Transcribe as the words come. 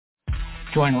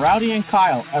Join Rowdy and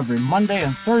Kyle every Monday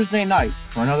and Thursday night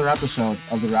for another episode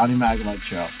of the Rowdy Maglite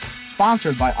Show,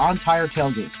 sponsored by On Tire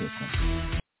Tailgate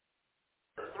System.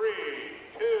 3,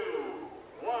 2,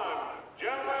 1.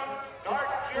 Gentlemen, start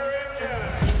your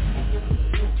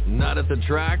engine. Not at the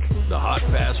track? The Hot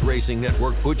Pass Racing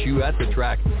Network puts you at the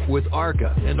track with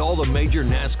ARCA and all the major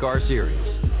NASCAR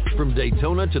series. From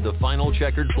Daytona to the final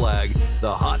checkered flag,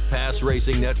 the Hot Pass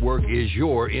Racing Network is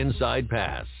your inside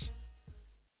pass.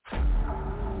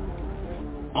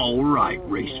 All right,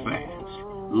 race fans,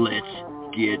 let's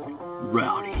get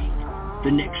rowdy.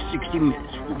 The next 60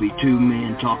 minutes will be two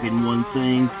men talking one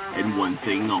thing and one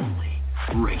thing only,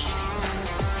 racing.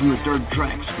 From the dirt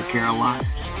tracks of the Carolinas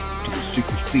to the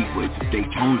super speedways of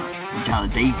Daytona and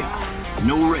Talladega,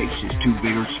 no race is too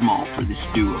big or small for this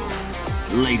duo.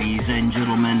 Ladies and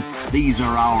gentlemen, these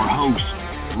are our hosts,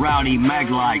 Rowdy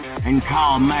Maglite and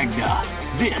Kyle Magda.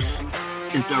 This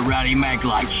is the Rowdy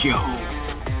Maglite Show.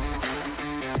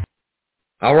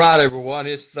 All right, everyone,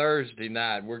 it's Thursday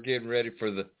night. We're getting ready for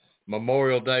the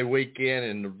Memorial Day weekend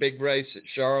and the big race at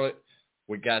Charlotte.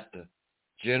 We got the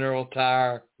General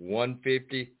Tire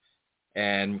 150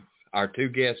 and our two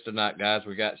guests tonight, guys.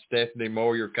 We got Stephanie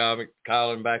Moyer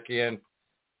calling back in.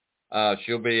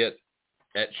 She'll be at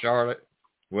Charlotte.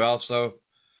 We also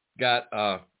got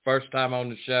first time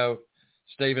on the show,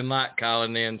 Stephen Leicht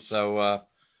calling in. So,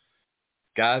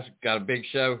 guys, got a big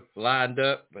show lined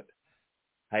up, but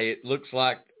hey, it looks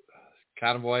like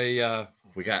kind of way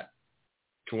we got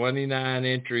 29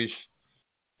 entries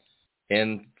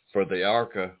in for the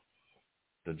ARCA,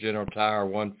 the General Tire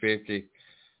 150,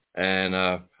 and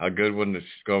a good one that's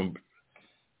going to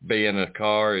be in the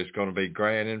car is going to be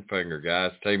Grant and Finger,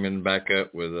 guys, teaming back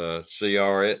up with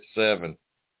CR7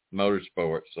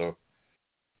 Motorsports. So,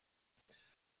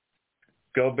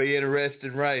 going to be an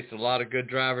interesting race. A lot of good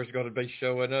drivers going to be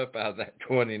showing up out of that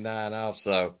 29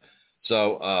 also.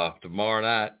 So, tomorrow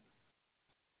night,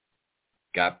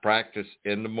 got practice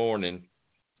in the morning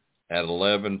at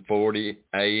 11:40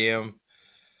 a.m.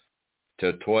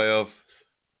 to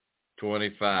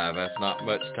 12:25. That's not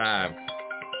much time.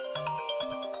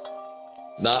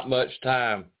 Not much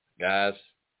time, guys.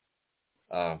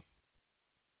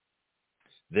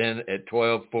 Then at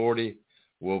 12:40,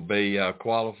 we'll be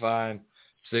qualifying.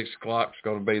 6 o'clock is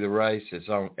going to be the race. It's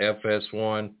on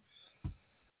FS1.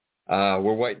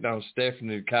 We're waiting on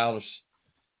Stephanie to call us.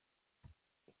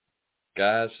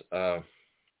 Guys,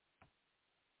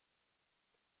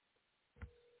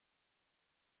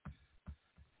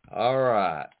 all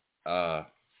right.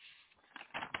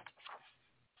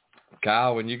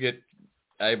 Kyle, when you get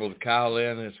able to call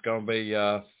in, it's going to be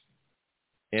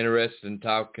interesting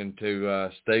talking to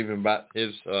Stephen about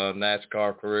his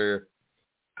NASCAR career.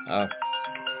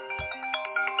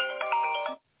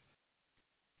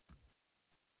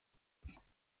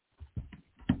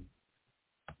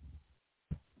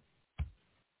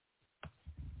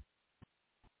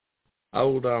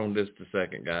 Hold on just a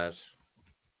second, guys.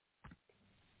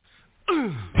 He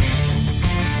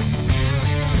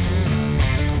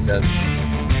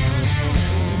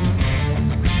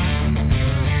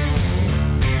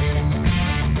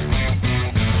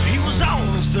was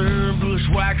on his third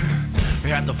bushwhacker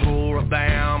at the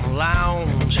Floribama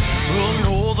Lounge. A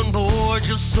northern boy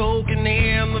just soaking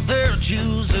in the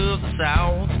virtues of the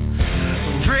South.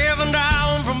 Driven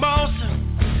down from Boston,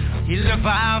 he left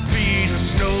 5 feet of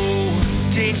snow.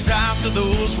 Takes after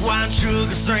those white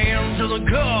sugar strands to the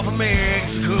Gulf of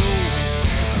Mexico.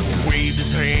 Waved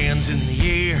his hands in the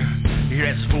air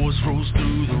as his voice rose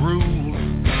through the roof,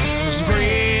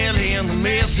 spreading the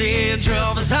message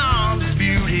of his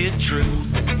undisputed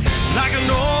truth. Like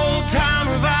an old-time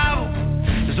revival,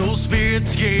 his old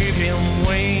spirits gave him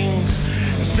wings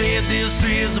and said this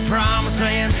is the promised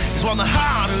land. It's what the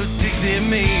heart of Dixie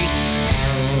means.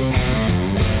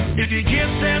 If you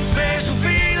get that special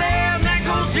feeling that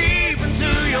goes deep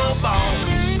into your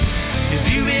bones,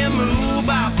 if you've been moved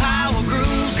by power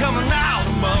grooves coming out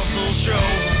of muscle show,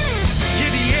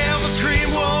 if you ever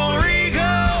scream war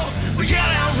eagle, well, yell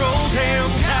out roll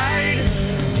down tight,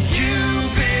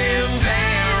 you've been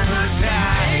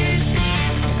baptized.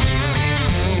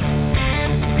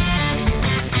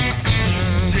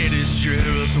 Said it's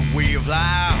just a way of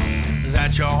life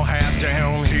that y'all have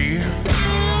down here.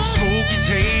 Smoky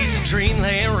taste,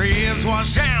 dreamland ribs,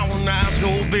 wash down when nights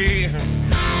go bare.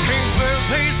 King's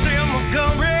birthplace in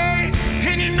Montgomery,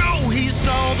 and you know he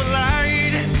saw the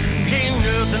light. Ain't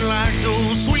nothing like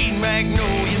those sweet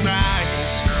magnolia nights.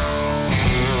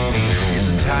 It's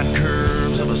the tight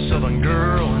curves of a southern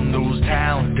girl and those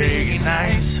Talladega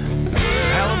nights.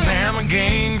 Alabama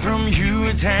gang from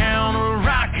Hueytown or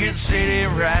Rocket City,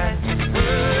 right?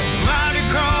 Mighty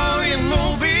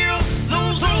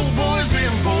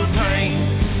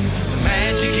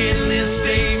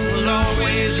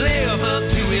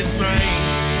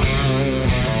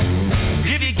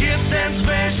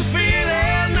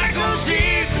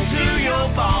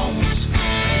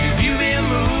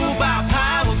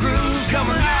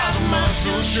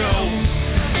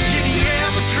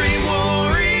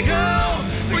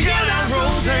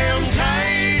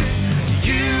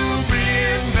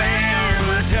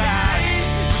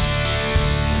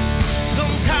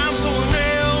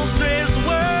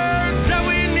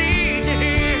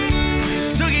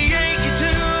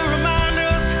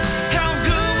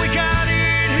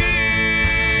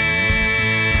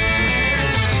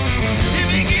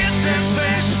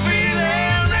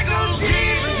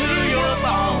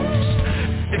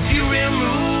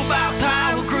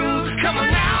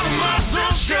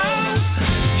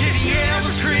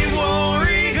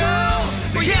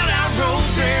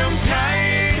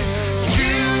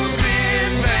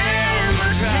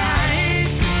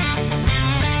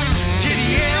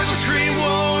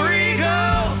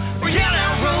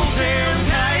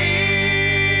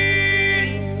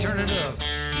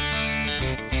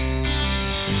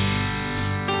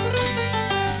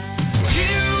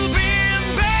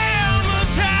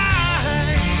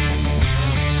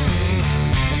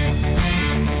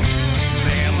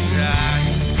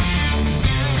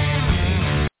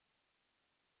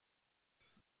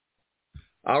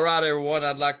All right, everyone.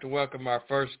 I'd like to welcome our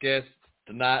first guest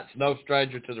tonight. It's no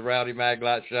stranger to the Rowdy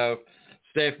Maglite Show,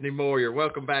 Stephanie Moyer.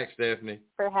 Welcome back, Stephanie.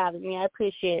 For having me. I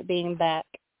appreciate being back.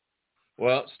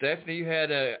 Well, Stephanie, you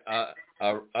had a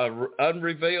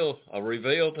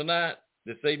reveal tonight,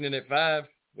 this evening at 5.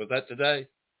 Was that today?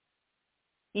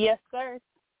 Yes, sir.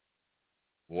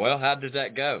 Well, how did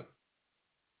that go?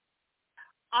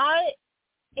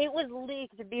 It was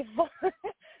leaked before.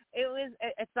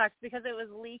 It sucks because it was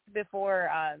leaked before.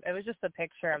 It was just a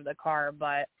picture of the car,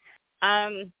 but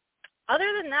other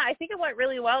than that, I think it went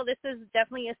really well. This is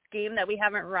definitely a scheme that we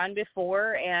haven't run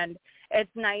before, and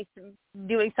it's nice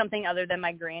doing something other than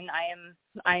my green.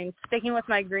 I'm sticking with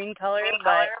my green color,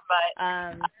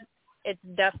 but it's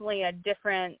definitely a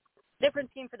different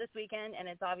scheme for this weekend, and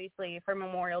it's obviously for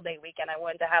Memorial Day weekend. I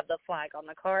wanted to have the flag on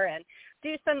the car and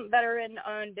do some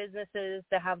veteran-owned businesses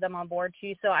to have them on board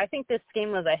too. So I think this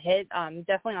scheme was a hit.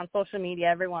 Definitely on social media,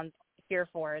 everyone's here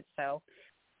for it. So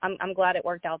I'm glad it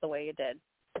worked out the way it did.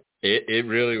 It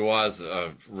really was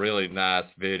a really nice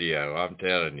video. I'm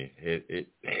telling you,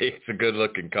 it's a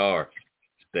good-looking car,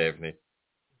 Stephanie.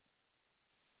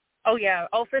 Oh yeah,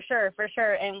 for sure.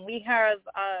 And we have.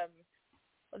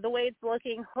 The way it's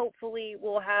looking, hopefully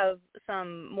we'll have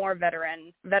some more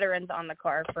veterans on the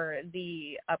car for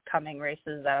the upcoming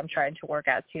races that I'm trying to work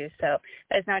out too. So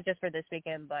it's not just for this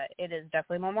weekend, but it is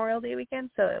definitely Memorial Day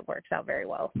weekend, so it works out very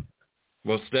well.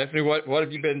 Well, Stephanie, what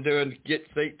have you been doing to get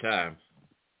seat time?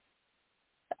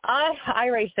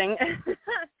 iRacing.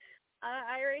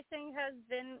 iRacing has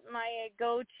been my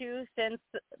go-to since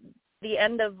the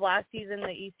end of last season, the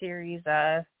E-Series.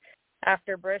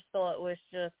 After Bristol, it was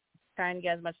just trying to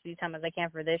get as much seat time as I can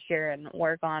for this year and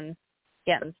work on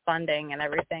getting funding and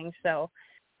everything. So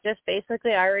just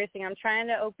basically iRacing. I'm trying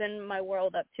to open my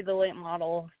world up to the late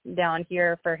model down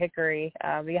here for Hickory.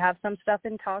 We have some stuff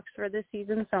in talks for this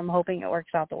season, so I'm hoping it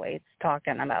works out the way it's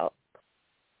talking about.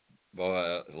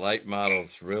 Boy, late models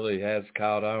really has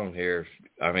caught on here.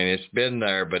 I mean, it's been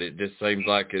there, but it just seems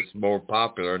like it's more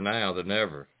popular now than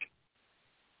ever.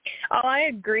 Oh, I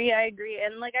agree.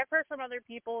 And, I've heard from other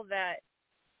people that,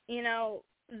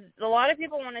 a lot of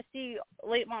people want to see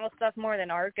late model stuff more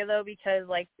than ARCA, though, because,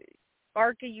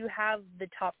 ARCA, you have the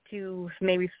top 2,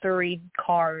 maybe 3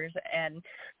 cars, and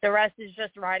the rest is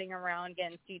just riding around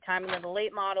getting seat time. And then the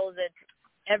late models, it's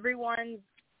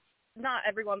not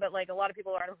everyone, but, a lot of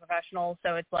people aren't professionals,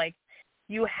 so it's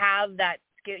you have that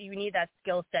skill, you need that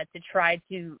skill set to try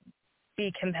to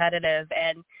be competitive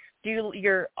and do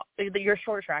your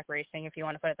short track racing, if you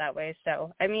want to put it that way.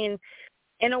 So, I mean,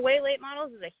 in a way, late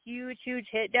models is a huge, huge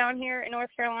hit down here in North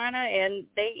Carolina, and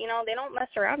they don't mess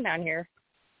around down here.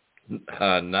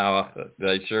 No,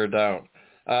 they sure don't.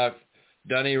 Done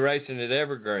any racing at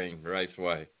Evergreen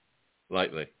Raceway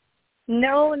lately?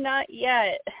 No, not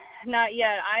yet.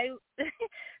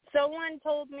 Someone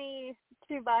told me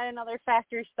to buy another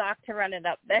factory stock to run it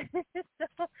up there.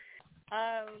 So,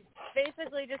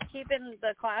 basically just keeping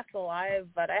the class alive,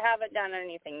 but I haven't done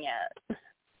anything yet.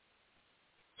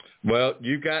 Well,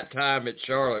 you got time at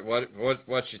Charlotte.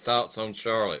 What's your thoughts on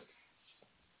Charlotte?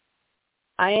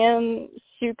 I am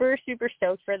super, super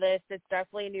stoked for this. It's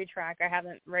definitely a new track. I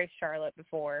haven't raced Charlotte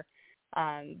before.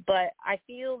 But I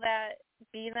feel that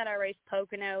being that I raced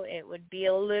Pocono, it would be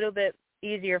a little bit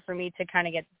easier for me to kind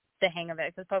of get the hang of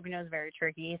it because Pocono is very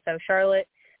tricky. So Charlotte,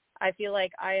 I feel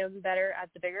like I am better at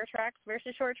the bigger tracks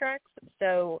versus short tracks.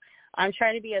 So I'm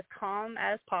trying to be as calm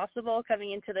as possible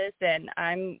coming into this, and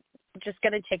I'm just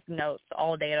going to take notes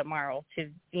all day tomorrow to,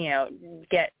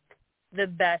 get the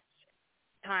best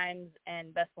times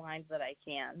and best lines that I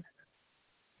can.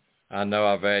 I know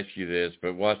I've asked you this,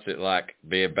 but what's it like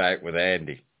being back with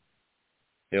Andy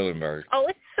Hillenberg? Oh,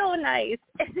 it's so nice.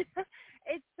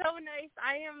 It's so nice.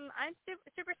 I'm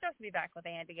super stoked to be back with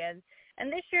Andy again.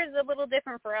 And this year is a little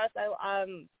different for us.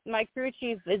 My crew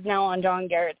chief is now on John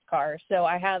Garrett's car, so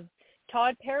I have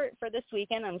Todd Parrott for this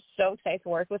weekend. I'm so excited to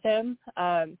work with him.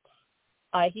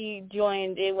 He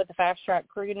joined in with the Fast Track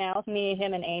crew now. Me,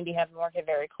 him, and Andy have been working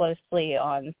very closely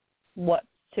on what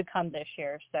to come this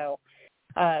year. So,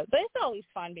 but it's always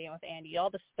fun being with Andy. All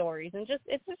the stories and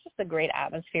it's just a great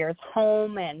atmosphere. It's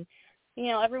home, and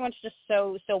everyone's just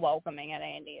so welcoming at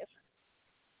Andy's.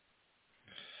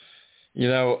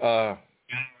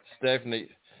 Stephanie,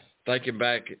 thinking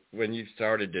back when you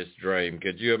started this dream,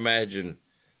 could you imagine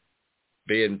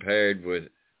being paired with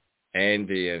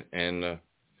Andy and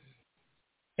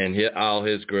all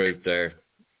his group there?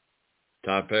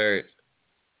 Todd Parrott?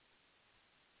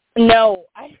 No,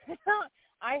 I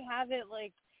haven't.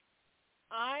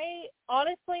 I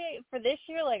honestly, for this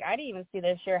year, I didn't even see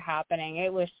this year happening.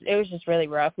 It was just really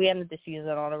rough. We ended the season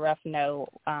on a rough note.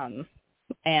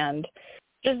 and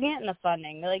just getting the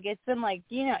funding. Like, it's been like,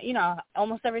 you know,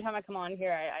 almost every time I come on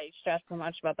here, I stress so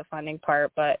much about the funding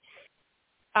part, but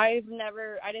I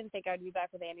didn't think I'd be back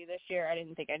with Andy this year. I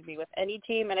didn't think I'd be with any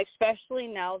team, and especially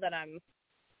now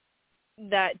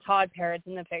that Todd Parrott's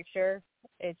in the picture,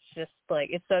 it's just like,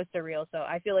 it's so surreal. So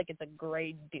I feel like it's a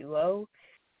great duo,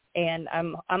 and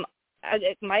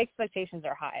my expectations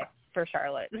are high for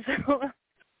Charlotte. So.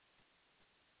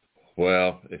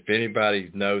 Well, if anybody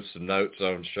knows some notes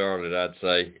on Charlotte, I'd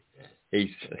say he's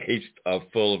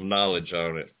full of knowledge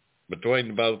on it between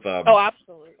the both of them. Oh,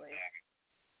 absolutely.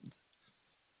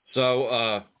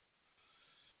 So,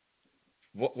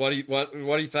 what do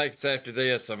you think after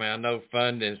this? I mean, I know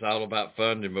funding is all about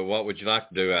funding, but what would you like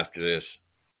to do after this,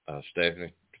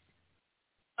 Stephanie?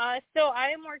 So I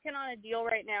am working on a deal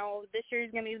right now. This year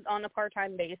is going to be on a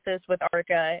part-time basis with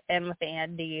ARCA and with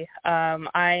Andy.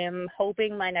 I am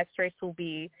hoping my next race will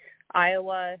be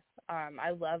Iowa.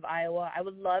 I love Iowa. I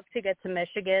would love to get to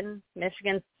Michigan.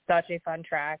 Michigan's such a fun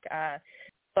track.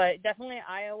 But definitely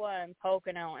Iowa and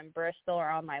Pocono and Bristol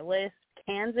are on my list.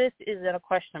 Kansas is at a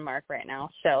question mark right now.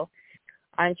 So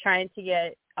I'm trying to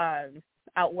get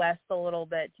out west a little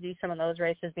bit to do some of those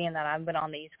races, being that I've been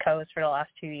on the East Coast for the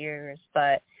last 2 years.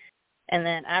 And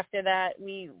then after that,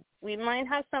 we might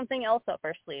have something else up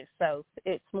our sleeves. So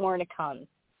it's more to come.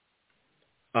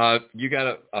 You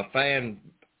got a fan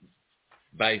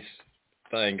base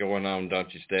thing going on,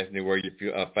 don't you, Stephanie, where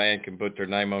a fan can put their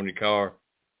name on your car?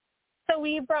 So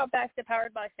we brought back the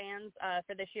Powered by Fans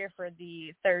for this year for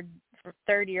the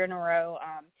third year in a row.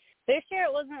 This year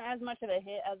it wasn't as much of a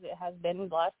hit as it has been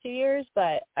the last 2 years,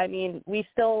 but, I mean, we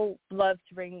still love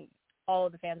to bring all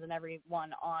of the fans and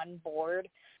everyone on board.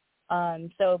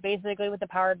 So basically with the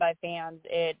Powered by Fans,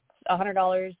 it's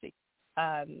 $100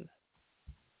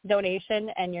 donation,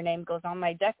 and your name goes on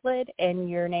my deck lid, and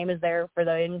your name is there for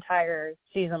the entire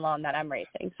season long that I'm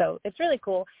racing. So it's really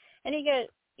cool. And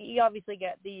you obviously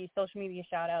get the social media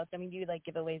shout-outs. I mean, you do, like,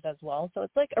 giveaways as well. So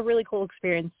it's, like, a really cool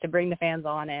experience to bring the fans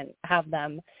on and have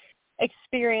them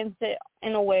experience it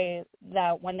in a way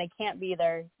that when they can't be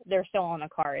there, they're still on a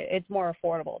car. It's more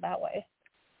affordable that way.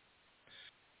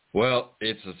 Well,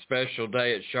 it's a special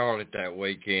day at Charlotte that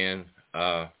weekend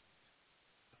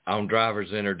on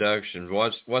driver's introductions.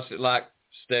 What's it like,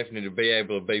 Stephanie, to be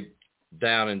able to be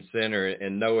down in center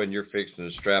and knowing you're fixing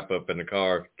to strap up in the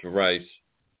car to race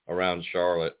around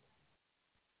Charlotte?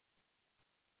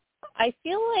 I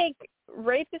feel like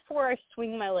right before I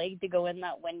swing my leg to go in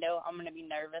that window, I'm going to be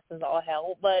nervous as all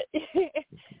hell. But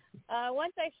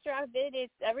once I strap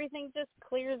it, everything just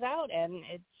clears out, and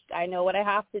I know what I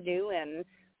have to do and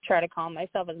try to calm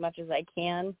myself as much as I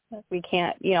can. We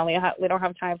can't, we don't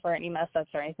have time for any mess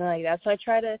ups or anything like that. So I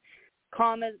try to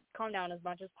calm down as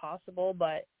much as possible,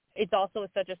 but it's also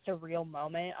such a surreal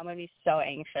moment. I'm going to be so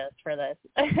anxious for this.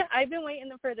 I've been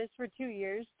waiting for this for 2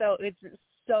 years, so it's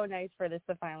so nice for this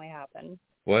to finally happen.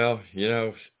 Well,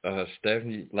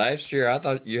 Stephanie, last year I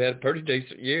thought you had a pretty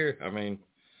decent year. I mean,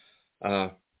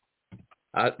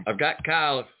 I've got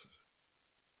Kyle.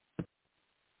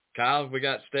 Kyle, we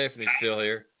got Stephanie still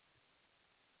here.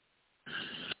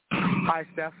 Hi,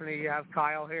 Stephanie. You have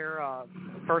Kyle here.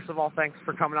 First of all, thanks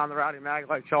for coming on the Rowdy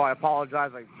Maglite Show. I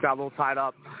apologize. I got a little tied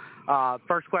up.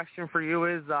 First question for you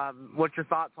is, what's your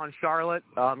thoughts on Charlotte?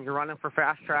 You're running for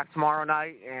Fast Track tomorrow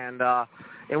night, and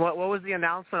what was the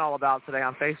announcement all about today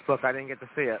on Facebook? I didn't get to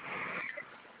see it.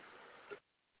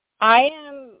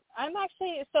 I'm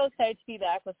actually so excited to be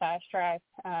back with Fast Track.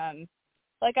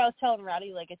 Like I was telling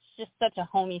Rowdy, like, it's just such a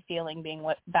homey feeling being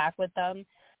back with them.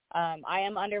 I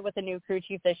am under with a new crew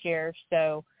chief this year,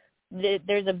 so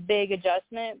there's a big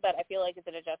adjustment, but I feel like it's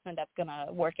an adjustment that's going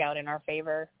to work out in our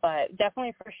favor. But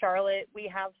definitely for Charlotte, we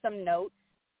have some notes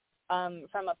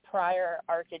from a prior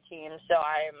ARCA team, so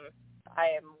I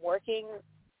am working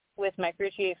with my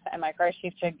crew chief and my car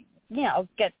chief to,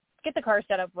 get the car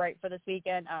set up right for this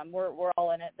weekend. We're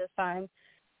all in it this time,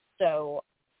 so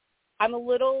I'm a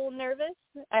little nervous.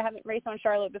 I haven't raced on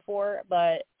Charlotte before,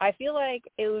 but I feel like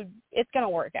it's going to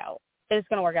work out. It's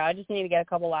going to work out. I just need to get a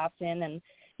couple laps in, and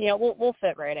we'll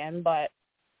fit right in. But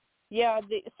yeah,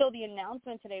 so the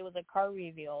announcement today was a car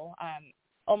reveal.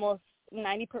 Almost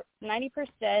 90%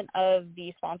 of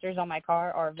the sponsors on my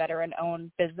car are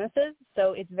veteran-owned businesses,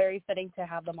 so it's very fitting to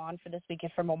have them on for this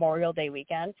weekend for Memorial Day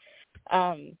weekend.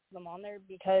 I'm on there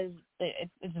because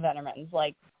it's veterans.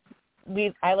 Like,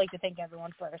 I like to thank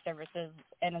everyone for our services,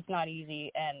 and it's not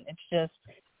easy, and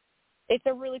it's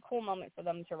a really cool moment for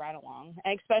them to ride along,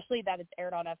 and especially that it's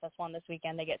aired on FS1 this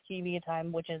weekend. They get TV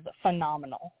time, which is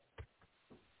phenomenal.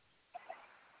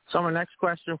 So my next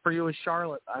question for you is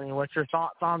Charlotte. I mean, what's your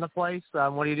thoughts on the place?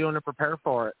 What are you doing to prepare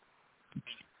for it?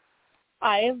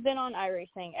 I have been on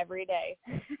iRacing every day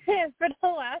for the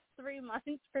last 3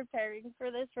 months preparing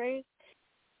for this race.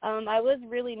 I was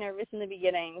really nervous in the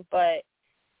beginning, but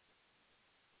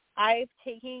I've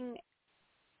taken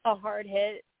a hard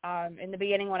hit. In the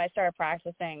beginning when I started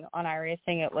practicing on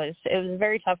iRacing, it was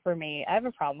very tough for me. I have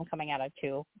a problem coming out of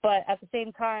 2, but at the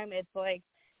same time, it's like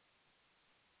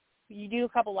you do a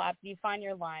couple laps, you find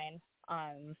your line,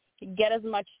 get as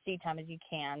much seat time as you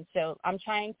can. So I'm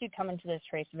trying to come into this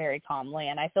race very calmly,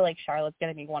 and I feel like Charlotte's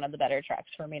going to be one of the better tracks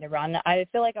for me to run. I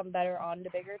feel like I'm better on the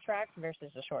bigger tracks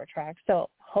versus the short tracks, so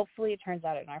hopefully it turns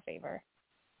out in our favor.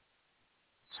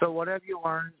 So what have you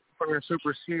learned from your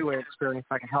Super Speedway experience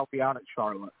that can help you out at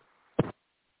Charlotte?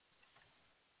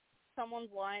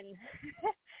 Someone's line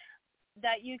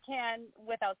that you can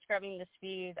without scrubbing the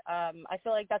speed. I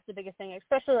feel like that's the biggest thing,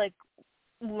 especially like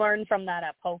learn from that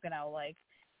at Pocono. Like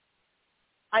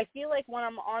I feel like when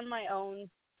I'm on my own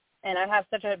and I have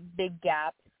such a big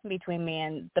gap between me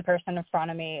and the person in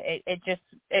front of me,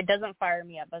 it doesn't fire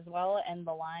me up as well. And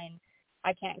the line,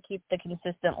 I can't keep the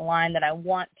consistent line that I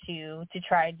want to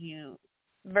try to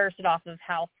verse it off of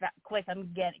how quick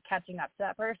I'm catching up to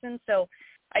that person. So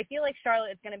I feel like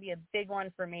Charlotte is going to be a big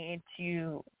one for me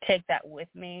to take that with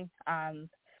me. And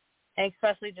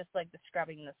especially just like the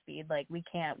scrubbing the speed. Like we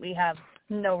have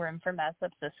no room for mess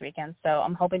ups this weekend. So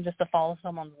I'm hoping just to follow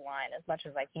someone's line as much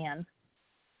as I can.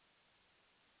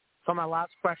 So my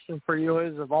last question for you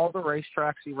is, of all the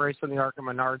racetracks you raced in the ARCA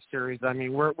Menard Series, I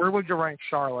mean, where would you rank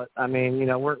Charlotte? I mean, you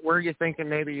know, where are you thinking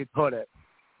maybe you'd put it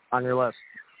on your list?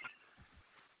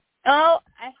 Oh,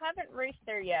 I haven't raced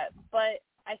there yet, but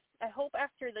I hope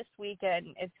after this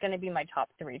weekend it's going to be my top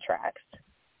 3 tracks.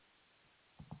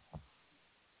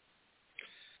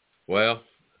 Well,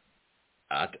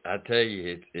 I tell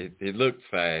you, it looks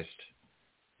fast,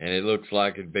 and it looks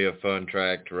like it'd be a fun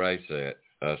track to race at,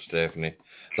 Stephanie.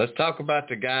 Let's talk about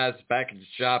the guys back at the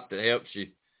shop that helps you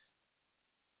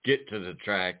get to the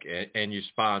track and your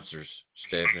sponsors,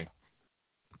 Stephanie.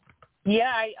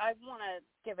 Yeah, I want to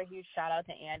give a huge shout out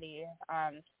to Andy.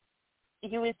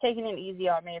 He was taking it easy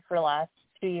on me for the last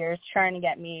 2 years, trying to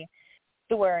get me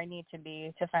to where I need to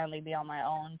be to finally be on my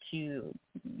own. The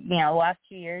last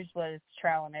 2 years was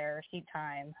trial and error, seat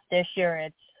time. This year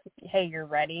it's, hey, you're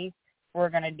ready. We're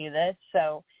going to do this.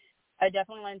 So I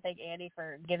definitely want to thank Andy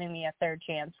for giving me a third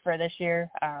chance for this year.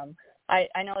 I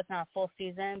know it's not a full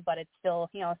season, but it's still,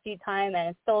 seat time, and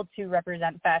it's still to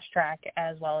represent Fast Track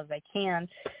as well as I can.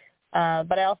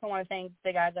 But I also want to thank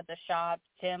the guys at the shop.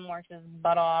 Tim works his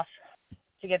butt off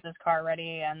to get this car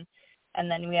ready,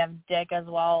 and then we have Dick as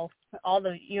well. All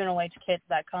the UNOH kits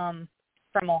that come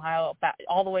from Ohio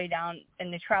all the way down,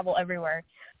 and they travel everywhere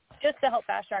just to help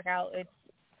Fast Track out. It's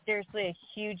seriously a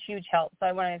huge, huge help. So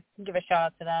I want to give a shout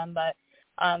out to them. But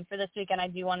for this weekend, I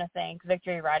do want to thank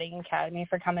Victory Riding Academy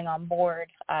for coming on board.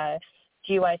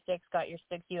 GY6 Got Your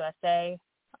 6 USA,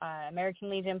 American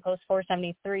Legion Post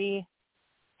 473,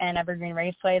 and Evergreen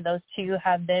Raceway. Those 2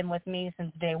 have been with me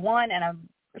since day one, and I'm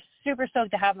super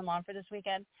stoked to have them on for this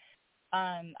weekend.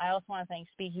 I also want to thank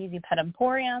Speakeasy Pet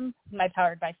Emporium, My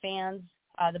Powered by Fans,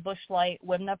 the Busch Light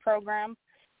WIMNA program,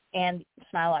 and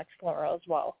Smile Explorer as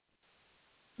well.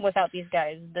 Without these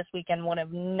guys, this weekend would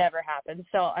have never happened.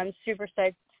 So I'm super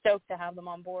stoked to have them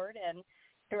on board and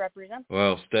to represent them.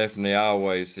 Well, Stephanie,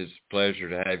 always it's a pleasure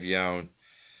to have you on.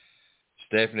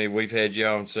 Stephanie, we've had you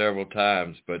on several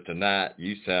times, but tonight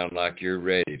you sound like you're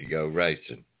ready to go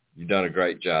racing. You've done a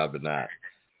great job tonight.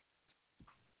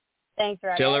 Thanks,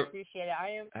 Rowdy. I appreciate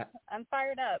it. I'm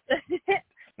fired up.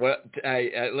 Well,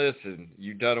 hey, listen,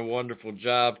 you've done a wonderful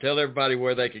job. Tell everybody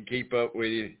where they can keep up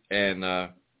with you and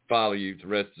follow you the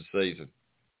rest of the season.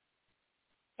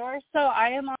 Sure. So I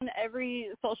am on every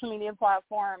social media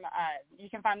platform. You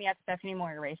can find me at Stephanie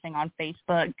Moyer Racing on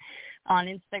Facebook, on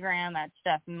Instagram at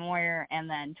Steph Moyer, and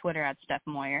then Twitter at Steph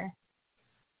Moyer.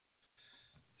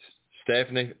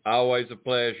 Stephanie, always a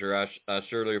pleasure. I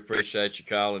surely appreciate you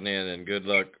calling in, and good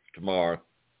luck tomorrow.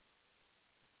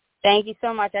 Thank you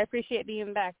so much. I appreciate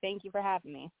being back. Thank you for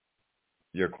having me.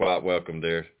 You're quite welcome,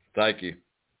 dear. Thank you.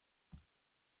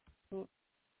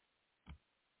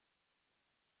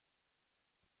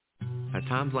 At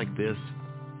times like this,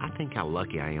 I think how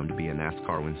lucky I am to be a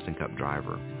NASCAR Winston Cup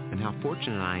driver, and how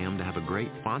fortunate I am to have a great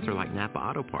sponsor like Napa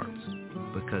Auto Parts,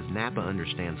 because Napa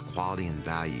understands quality and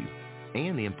value,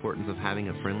 and the importance of having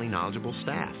a friendly, knowledgeable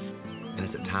staff. And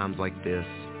it's at times like this,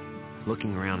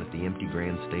 looking around at the empty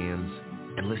grandstands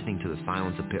and listening to the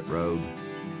silence of pit road,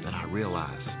 that I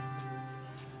realize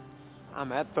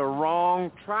I'm at the wrong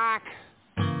track.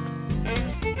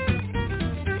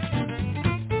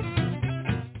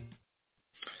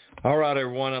 All right,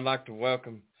 everyone, I'd like to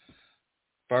welcome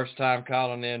first time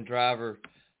calling in driver,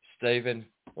 Stephen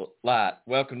Leicht.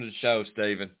 Welcome to the show,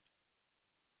 Stephen.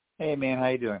 Hey, man. How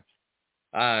you doing?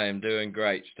 I am doing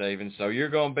great, Stephen. So you're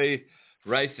going to be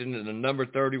racing in the number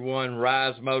 31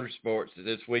 Rise Motorsports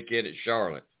this weekend at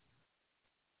Charlotte.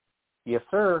 Yes,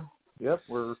 sir. Yep,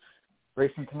 we're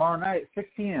racing tomorrow night at 6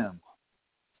 p.m.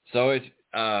 So it's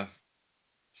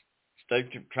Steve,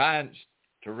 trying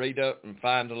to read up and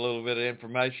find a little bit of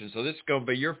information. So this is going to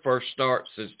be your first start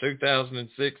since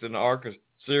 2006 in the ARCA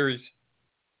series?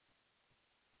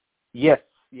 Yes.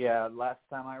 Yeah, last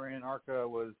time I ran in ARCA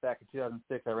was back in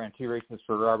 2006. I ran 2 races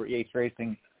for Robert Yates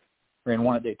Racing. Ran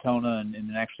one at Daytona and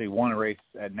then actually won a race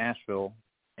at Nashville,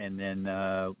 and then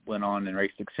went on and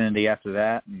raced Xfinity after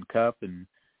that and Cup and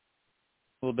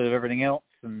a little bit of everything else.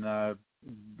 And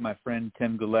my friend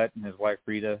Tim Goulet and his wife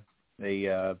Rita,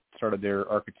 they started their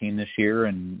ARCA team this year,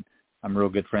 and I'm real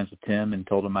good friends with Tim and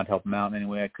told him I'd help him out in any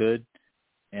way I could.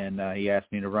 And he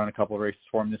asked me to run a couple of races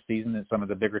for him this season at some of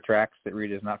the bigger tracks that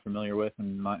Rita is not familiar with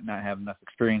and might not have enough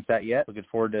experience at yet. Looking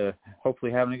forward to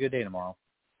hopefully having a good day tomorrow.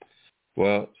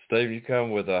 Well, Steve, you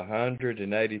come with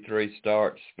 183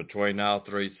 starts between all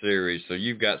 3 series, so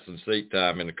you've got some seat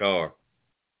time in the car.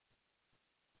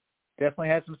 Definitely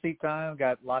had some seat time.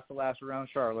 Got lots of laps around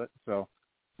Charlotte. So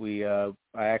I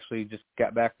actually just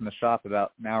got back from the shop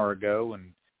about an hour ago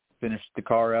and finished the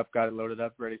car up, got it loaded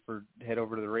up, ready for head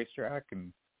over to the racetrack.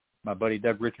 And my buddy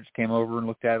Doug Richards came over and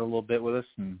looked at it a little bit with us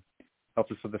and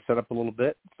helped us with the setup a little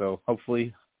bit. So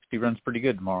hopefully she runs pretty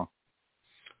good tomorrow.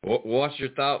 What's your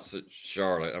thoughts at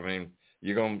Charlotte? I mean,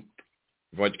 you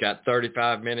got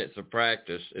 35 minutes of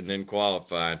practice and then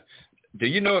qualifying. Do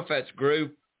you know if that's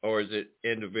group or is it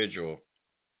individual?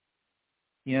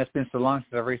 You know, it's been so long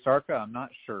since I've raced ARCA, I'm not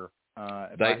sure.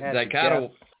 They kind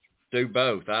of do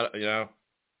both,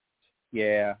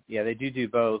 Yeah, they do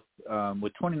both.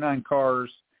 With 29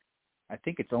 cars, I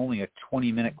think it's only a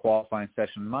 20-minute qualifying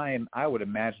session. I would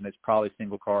imagine it's probably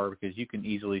single car because you can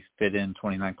easily fit in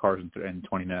 29 cars in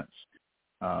 20 minutes.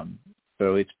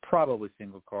 So it's probably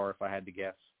single car if I had to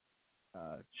guess.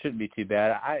 Shouldn't be too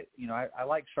bad. I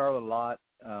like Charlotte a lot.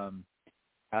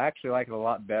 I actually like it a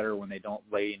lot better when they don't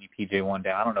lay any PJ1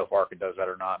 down. I don't know if ARCA does that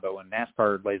or not, but when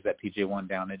NASCAR lays that PJ1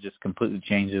 down, it just completely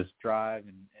changes drive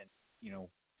and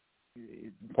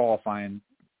qualifying.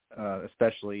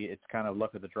 Especially, it's kind of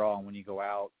luck of the draw when you go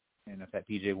out, and if that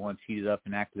PJ1's heated up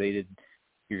and activated,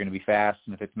 you're going to be fast,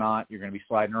 and if it's not, you're going to be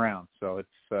sliding around. So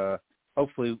it's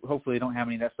hopefully they don't have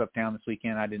any of that stuff down this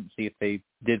weekend. I didn't see if they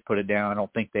did put it down. I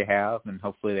don't think they have, and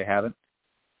hopefully they haven't.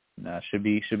 And, should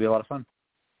be a lot of fun.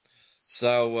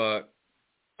 So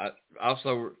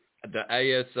also the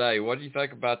ASA, what do you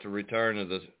think about the return of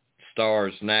the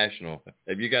Stars National?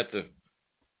 Have you got to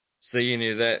see any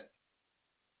of that?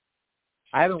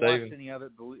 I haven't Stephen? watched any of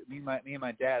it, but me and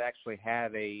my dad actually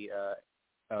have a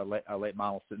late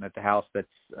model sitting at the house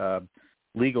that's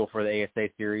legal for the ASA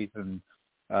series, and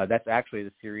that's actually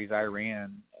the series I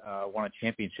ran, won a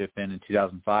championship in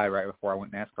 2005, right before I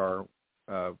went NASCAR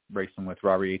racing with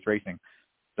Robert Yates Racing.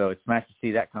 So it's nice to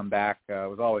see that come back. It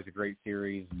was always a great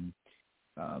series, and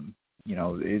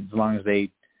as long as they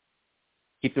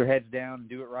keep their heads down and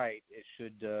do it right, it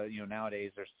should,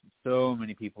 nowadays there's so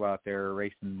many people out there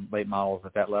racing late models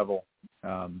at that level.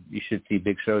 You should see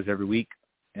big shows every week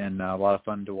and a lot of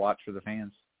fun to watch for the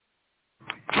fans.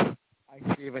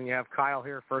 Hi, Stephen. You have Kyle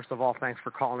here. First of all, thanks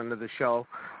for calling into the show.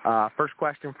 First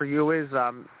question for you is,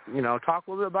 talk a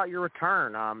little bit about your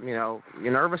return. You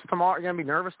nervous tomorrow? You're going to be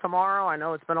nervous tomorrow? I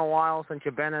know it's been a while since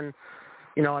you've been in,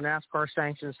 a NASCAR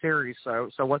sanctioned series. So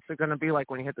what's it going to be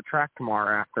like when you hit the track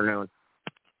tomorrow afternoon?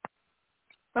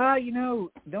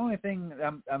 The only thing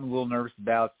I'm a little nervous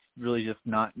about is really just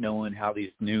not knowing how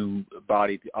these new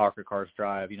body ARCA cars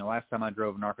drive. Last time I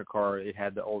drove an ARCA car, it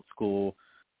had the old school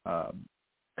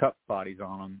Cup bodies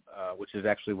on them, which is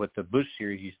actually what the Busch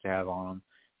series used to have on them.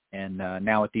 And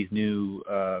now with these new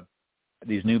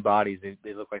bodies,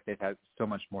 they look like they've had so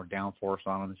much more downforce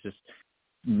on them. It's just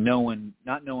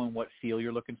not knowing what feel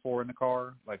you're looking for in the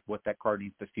car, like what that car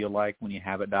needs to feel like when you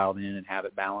have it dialed in and have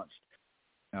it balanced.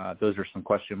 Those are some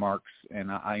question marks, and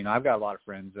I've got a lot of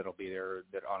friends that'll be there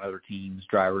that on other teams,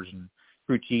 drivers and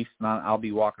crew chiefs, and I'll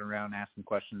be walking around asking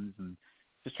questions and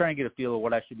just trying to get a feel of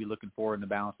what I should be looking for in the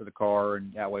balance of the car,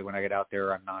 and that way when I get out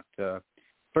there, I'm not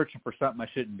searching for something I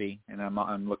shouldn't be, and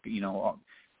I'm looking,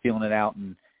 feeling it out,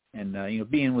 and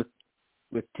being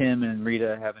with Tim and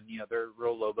Rita, having they're a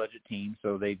real low budget team,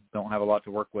 so they don't have a lot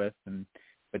to work with,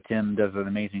 but Tim does an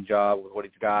amazing job with what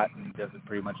he's got, and he does it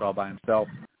pretty much all by himself.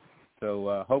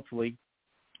 So hopefully,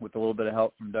 with a little bit of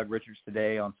help from Doug Richards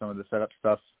today on some of the setup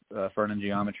stuff, front end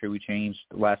geometry we changed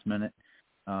last minute,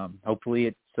 hopefully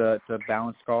it's a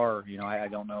balanced car. You know, I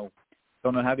don't know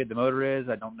how good the motor is.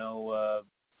 I don't know,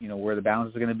 where the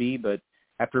balance is going to be, but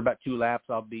after about 2 laps,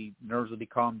 nerves will be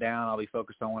calmed down. I'll be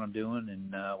focused on what I'm doing,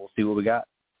 and we'll see what we got.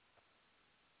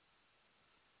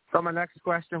 So my next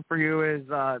question for you is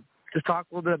just talk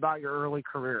a little bit about your early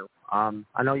career.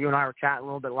 I know you and I were chatting a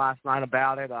little bit last night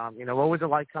about it. What was it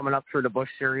like coming up through the Busch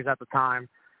Series at the time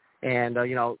and,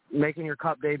 making your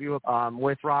Cup debut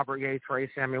with Robert Yates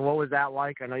Racing? I mean, what was that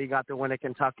like? I know you got to win at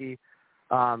Kentucky.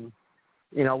 What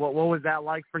was that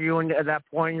like for you at that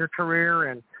point in your career?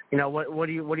 And, what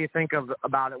do you think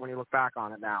about it when you look back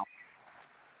on it now?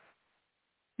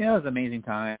 It was an amazing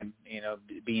time,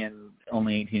 being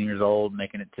only 18 years old,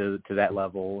 making it to that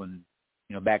level. And,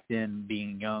 back then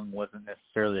being young wasn't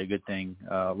necessarily a good thing.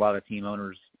 A lot of team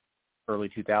owners, early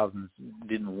 2000s,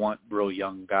 didn't want real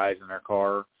young guys in their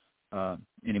car,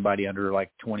 anybody under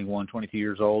like 21, 22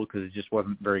 years old, because it just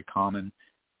wasn't very common.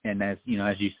 And as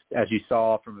you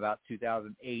saw from about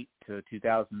 2008 to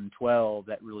 2012,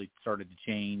 that really started to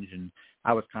change. And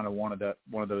I was kind of one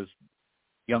of those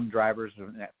young drivers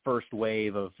in that first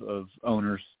wave of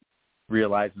owners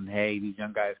realizing, hey, these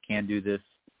young guys can do this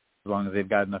as long as they've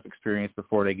got enough experience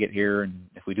before they get here. And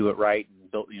if we do it right,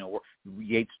 and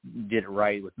Yates did it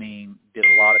right with me, did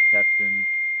a lot of testing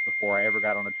before I ever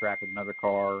got on the track with another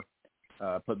car,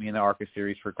 put me in the ARCA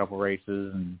series for a couple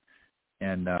races.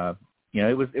 And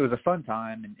it was a fun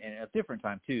time and a different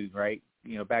time too, right?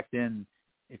 Back then,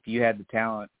 if you had the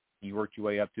talent, you worked your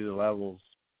way up through the levels,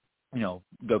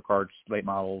 go-karts, late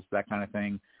models, that kind of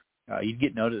thing, you'd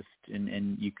get noticed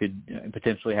and you could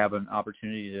potentially have an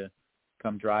opportunity to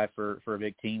come drive for a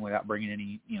big team without bringing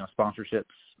any, sponsorships.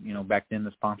 Back then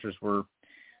the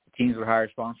teams would hire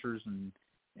sponsors and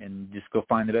just go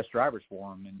find the best drivers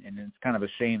for them. And it's kind of a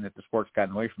shame that the sport's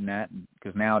gotten away from that,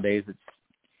 because nowadays it's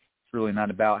really not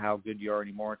about how good you are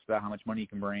anymore. It's about how much money you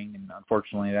can bring. And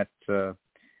unfortunately that's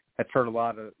hurt a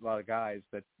lot of guys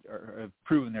that have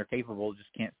proven they're capable, just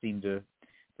can't seem to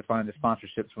find the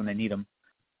sponsorships when they need them.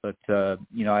 But,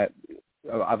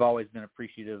 I've always been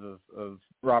appreciative of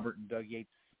Robert and Doug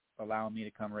Yates allowing me to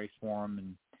come race for them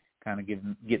and kind of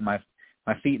getting my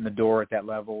feet in the door at that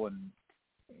level. And,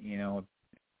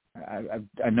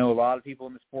 I know a lot of people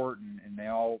in the sport and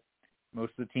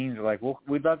most of the teams are like, well,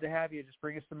 we'd love to have you. Just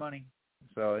bring us some money.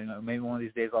 So, maybe one of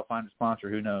these days I'll find a sponsor.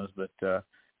 Who knows? But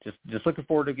just looking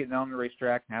forward to getting on the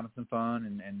racetrack and having some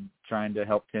fun and trying to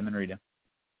help Tim and Rita.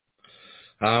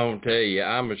 I don't tell you,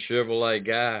 I'm a Chevrolet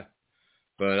guy,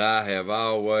 but I have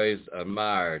always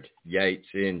admired Yates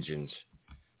engines.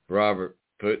 Robert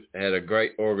had a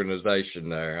great organization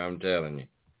there, I'm telling you.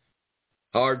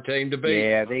 Hard team to beat.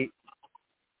 Yeah,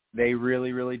 they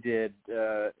really, really did.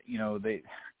 It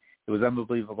was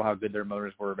unbelievable how good their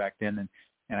motors were back then.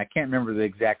 And I can't remember the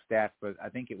exact stats, but I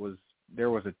think there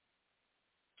was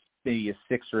maybe a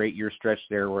 6 or 8 year stretch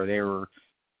there where they were,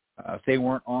 if they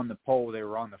weren't on the pole, they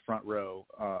were on the front row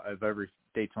of every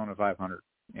Daytona 500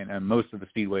 and most of the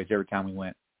speedways every time we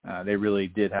went. They really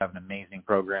did have an amazing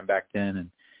program back then,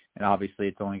 and obviously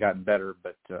it's only gotten better.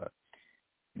 But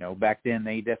back then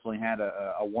they definitely had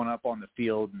a one-up on the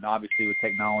field, and obviously with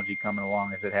technology coming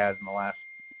along as it has in the last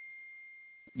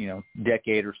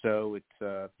decade or so,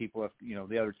 it's people have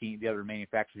the other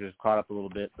manufacturers have caught up a little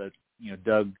bit. But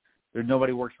Doug,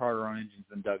 nobody works harder on engines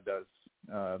than Doug does.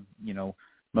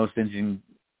 Most engine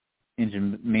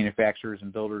manufacturers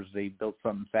and builders, they built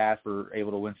something fast, were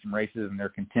able to win some races, and they're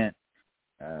content.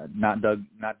 Not Doug.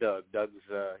 Doug's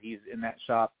he's in that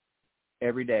shop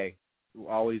every day,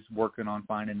 always working on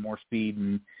finding more speed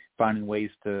and finding ways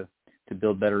to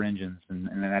build better engines, and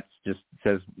that's just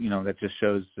says that just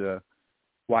shows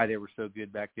why they were so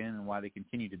good back then and why they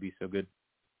continue to be so good.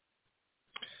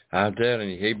 I'm telling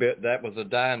you, that was a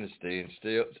dynasty, and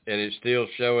it's still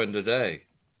showing today.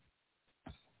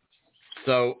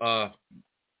 So,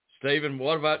 Stephen,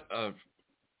 what about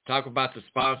talk about the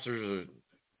sponsors,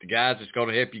 the guys that's going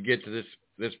to help you get to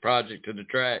this project to the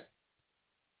track?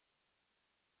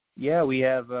 Yeah, we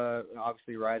have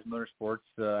obviously Rise Motorsports.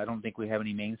 I don't think we have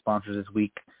any main sponsors this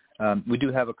week. We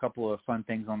do have a couple of fun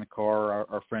things on the car.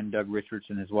 Our friend Doug Richards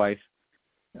and his wife,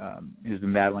 who's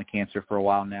been battling cancer for a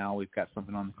while now. We've got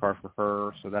something on the car for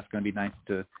her, so that's going to be nice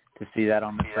to see that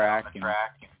on the track.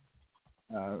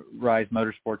 Rise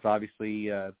Motorsports, obviously,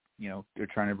 they're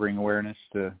trying to bring awareness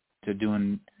to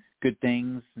doing good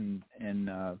things and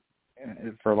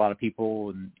for a lot of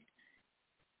people. And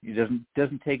it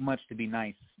doesn't take much to be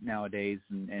nice nowadays,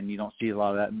 and you don't see a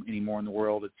lot of that anymore in the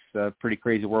world. It's a pretty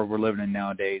crazy world we're living in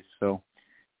nowadays. So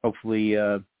hopefully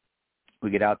we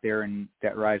get out there and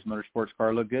that Rise Motorsports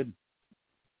car look good.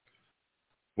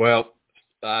 Well,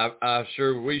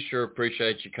 We sure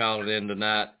appreciate you calling in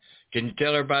tonight. Can you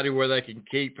tell everybody where they can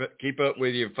keep up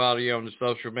with you and follow you on the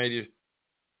social media?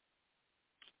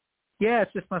 Yeah,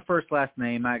 it's just my first last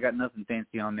name. I got nothing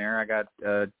fancy on there. I got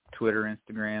Twitter,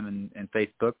 Instagram, and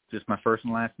Facebook. Just my first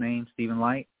and last name, Stephen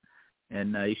Leicht,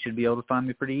 and you should be able to find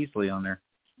me pretty easily on there.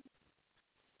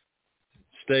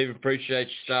 Steve, appreciate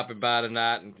you stopping by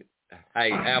tonight, and hey,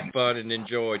 have fun and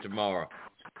enjoy tomorrow.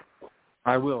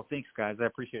 I will. Thanks, guys. I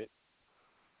appreciate it.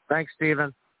 Thanks,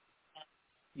 Stephen.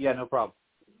 Yeah, no problem.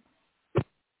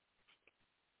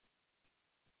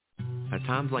 At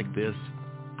times like this,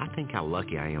 I think how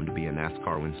lucky I am to be a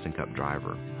NASCAR Winston Cup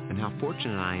driver and how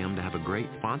fortunate I am to have a great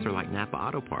sponsor like Napa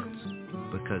Auto Parts,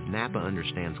 because Napa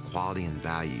understands quality and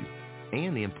value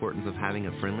and the importance of having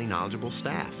a friendly, knowledgeable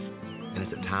staff. And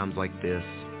it's at times like this,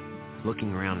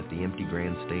 looking around at the empty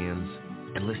grandstands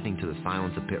and listening to the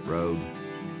silence of pit road,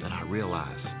 that I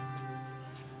realize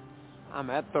I'm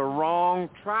at the wrong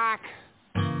track.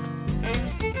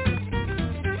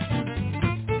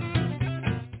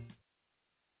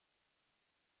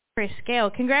 Chris Scale.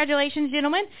 Congratulations,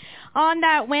 gentlemen, on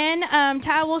that win.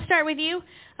 Ty, we'll start with you.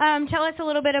 Tell us a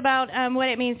little bit about what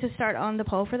it means to start on the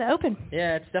pole for the Open.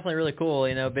 Yeah, it's definitely really cool.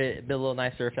 You know, be a little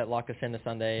nicer if that locked us into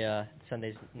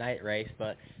Sunday's night race.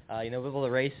 But, we're able to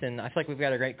race, and I feel like we've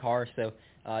got a great car, so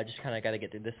just kind of got to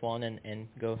get through this one and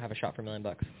go have a shot for $1 million.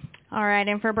 All right,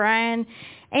 and for Brian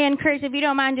and Chris, if you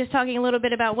don't mind just talking a little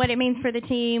bit about what it means for the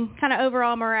team, kind of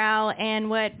overall morale, and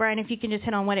what, Brian, if you can just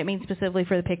hit on what it means specifically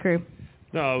for the pit crew.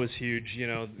 No, it was huge. You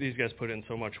know, these guys put in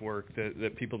so much work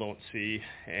that people don't see,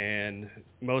 and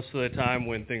most of the time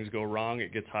when things go wrong,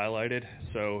 it gets highlighted.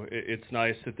 So it's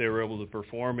nice that they were able to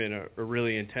perform in a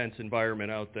really intense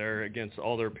environment out there against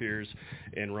all their peers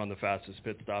and run the fastest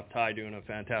pit stop. Ty doing a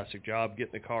fantastic job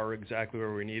getting the car exactly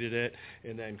where we needed it,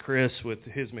 and then Chris with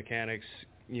his mechanics,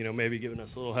 maybe giving us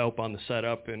a little help on the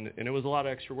setup, and it was a lot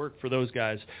of extra work for those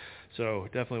guys. So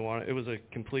definitely it was a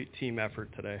complete team effort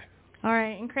today. All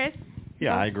right, and Chris?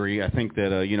 Yeah, I agree. I think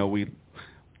that,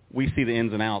 we see the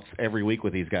ins and outs every week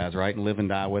with these guys, right, and live and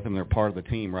die with them. They're part of the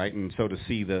team, right, and so to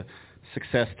see the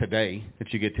success today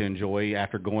that you get to enjoy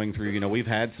after going through, we've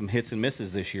had some hits and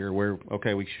misses this year where,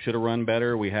 okay, we should have run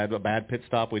better, we had a bad pit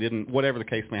stop, we didn't, whatever the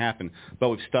case may happen, but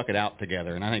we've stuck it out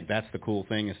together, and I think that's the cool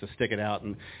thing is to stick it out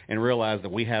and realize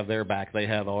that we have their back, they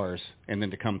have ours, and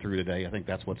then to come through today. I think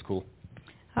that's what's cool.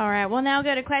 All right, we'll now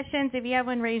go to questions. If you have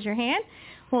one, raise your hand.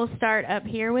 We'll start up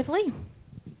here with Lee.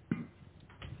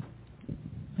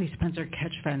 Lee Spencer,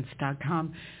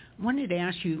 CatchFence.com. Wanted to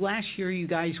ask you, last year you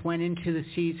guys went into the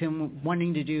season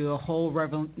wanting to do a whole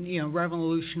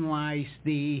revolutionize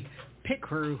the pit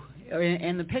crew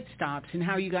and the pit stops and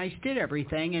how you guys did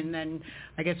everything. And then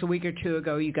I guess a week or two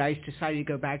ago you guys decided to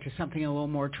go back to something a little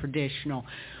more traditional.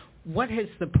 What has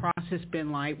the process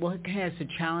been like? What has the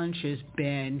challenges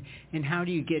been? And how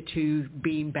do you get to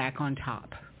being back on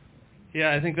top?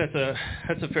 Yeah, I think that's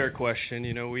a fair question.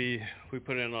 We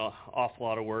put in an awful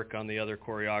lot of work on the other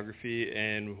choreography,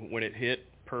 and when it hit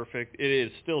perfect, it is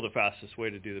still the fastest way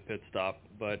to do the pit stop.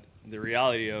 But the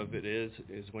reality of it is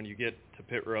when you get to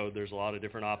pit road, there's a lot of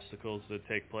different obstacles that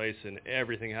take place, and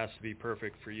everything has to be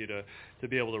perfect for you to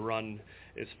be able to run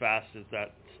as fast as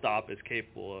that stop is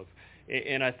capable of.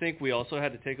 And I think we also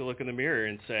had to take a look in the mirror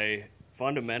and say,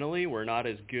 fundamentally, we're not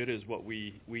as good as what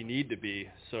we need to be.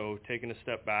 So taking a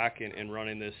step back and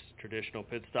running this traditional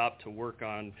pit stop to work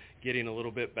on getting a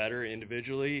little bit better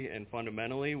individually and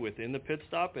fundamentally within the pit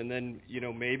stop. And then,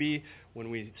 maybe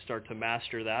when we start to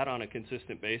master that on a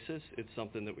consistent basis, it's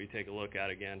something that we take a look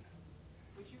at again.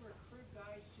 Would you recruit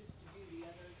guys just to do the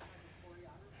other kind of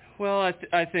choreography? Well,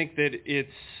 I think that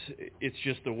it's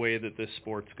just the way that this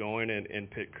sport's going and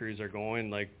pit crews are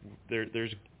going. Like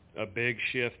there's a big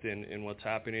shift in what's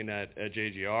happening at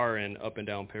JGR and up and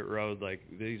down pit road. Like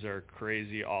these are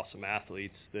crazy, awesome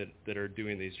athletes that are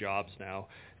doing these jobs now.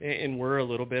 And we're a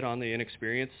little bit on the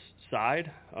inexperienced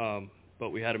side,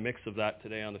 but we had a mix of that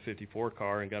today on the 54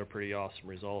 car and got a pretty awesome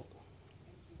result.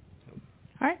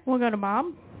 All right, we'll go to Bob.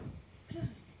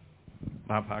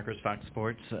 Bob Parker's Fox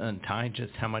Sports. Ty,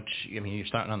 just how much, you're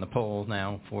starting on the pole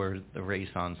now for the race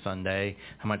on Sunday.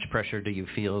 How much pressure do you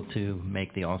feel to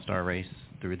make the All-Star race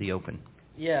through the Open?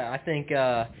 Yeah, I think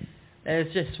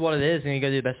it's just what it is. I'm going to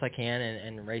go do the best I can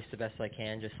and race the best I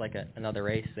can, just like another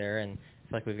race there. And I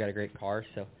feel like we've got a great car,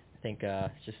 so I think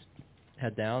just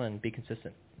head down and be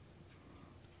consistent.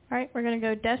 All right, we're going to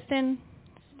go Dustin,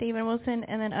 Stephen Wilson,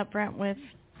 and then up front with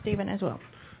Stephen as well.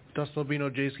 Dustin Albino,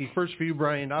 J-Ski. First for you,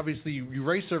 Brian. Obviously, you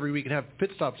race every week and have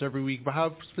pit stops every week, but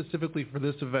how specifically for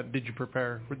this event did you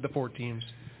prepare with the 4 teams?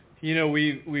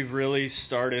 We've really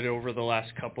started over the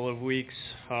last couple of weeks.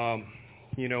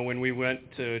 When we went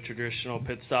to traditional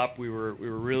pit stop, we were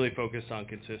really focused on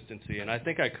consistency, and I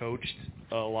think I coached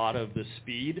a lot of the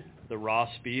speed, the raw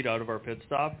speed out of our pit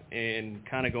stop, and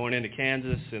kind of going into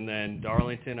Kansas and then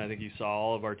Darlington, I think you saw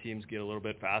all of our teams get a little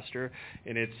bit faster,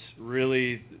 and it's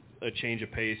really a change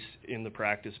of pace in the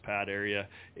practice pad area.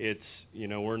 It's,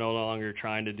 we're no longer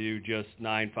trying to do just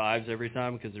 9.5s every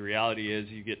time, because the reality is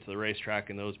you get to the racetrack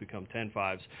and those become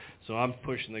 10.5s. So I'm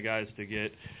pushing the guys to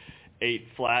get 8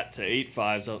 flat to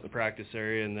 8.5s out in the practice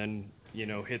area, and then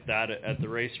hit that at the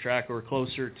racetrack or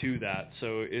closer to that.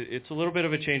 So it's a little bit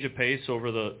of a change of pace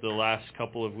over the last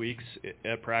couple of weeks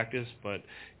at practice, but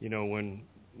when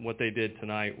what they did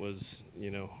tonight was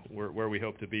where we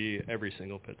hope to be every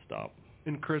single pit stop.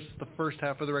 And Chris, the first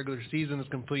half of the regular season is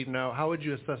complete now. How would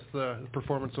you assess the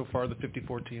performance so far of the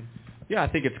 54 team? Yeah, I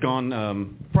think it's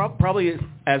gone probably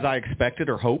as I expected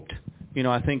or hoped.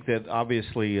 I think that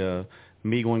obviously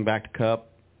me going back to Cup,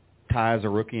 Ty as a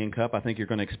rookie in Cup, I think you're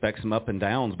going to expect some up and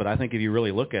downs. But I think if you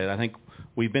really look at it, I think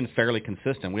we've been fairly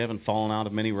consistent. We haven't fallen out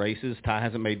of many races. Ty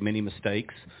hasn't made many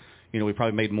mistakes. We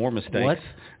probably made more mistakes. What?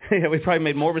 Yeah, we probably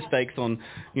made more mistakes on,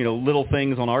 little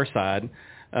things on our side.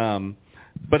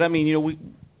 But I mean,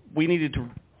 we needed to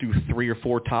do 3 or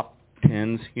 4 top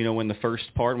 10s, in the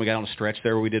first part, and we got on a stretch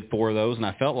there where we did 4 of those, and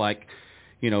I felt like,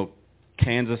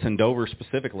 Kansas and Dover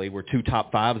specifically were 2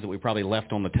 top 5s that we probably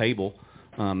left on the table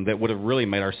that would have really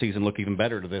made our season look even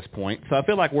better to this point. So I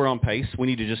feel like we're on pace. We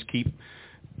need to just keep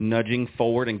nudging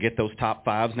forward and get those top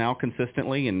 5s now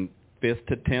consistently, and 5th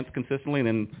to 10th consistently, and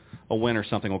then a win or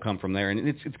something will come from there. And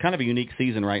it's kind of a unique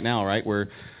season right now, right, where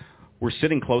we're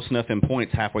sitting close enough in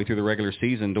points halfway through the regular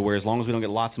season to where as long as we don't get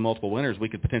lots of multiple winners, we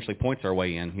could potentially points our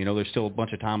way in. There's still a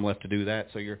bunch of time left to do that.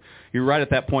 So you're right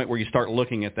at that point where you start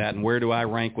looking at that and where do I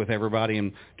rank with everybody,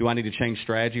 and do I need to change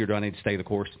strategy or do I need to stay the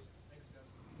course?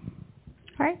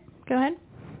 All right, go ahead.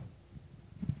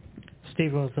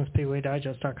 Steve Wilson,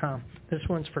 SpeedwayDigest.com. This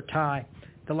one's for Ty.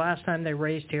 The last time they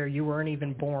raced here, you weren't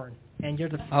even born, and you're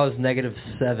the. I was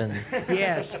 -7.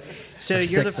 Yes. So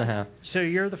you're 6.5. So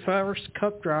you're the first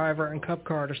Cup driver and Cup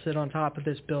car to sit on top of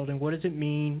this building. What does it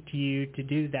mean to you to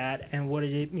do that, and what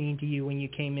did it mean to you when you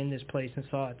came in this place and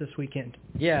saw it this weekend?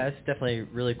 Yeah, it's definitely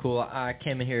really cool. I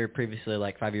came in here previously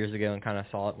like 5 years ago and kind of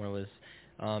saw it when it was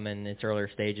in its earlier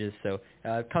stages. So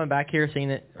coming back here, seeing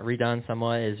it redone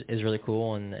somewhat is really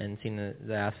cool, and seeing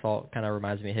the asphalt kind of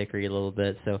reminds me of Hickory a little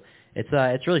bit. So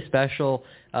it's really special.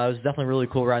 It was definitely really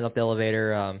cool riding up the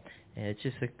elevator. And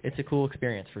it's a cool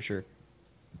experience for sure.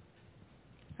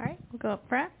 All right, we'll go up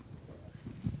front.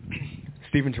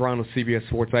 Stephen Toronto, CBS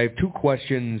Sports. I have 2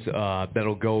 questions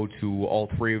that'll go to all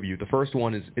 3 of you. The first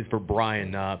one is for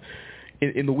Brian.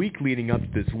 In the week leading up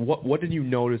to this, what did you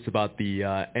notice about the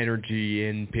energy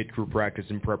in pit crew practice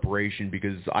and preparation?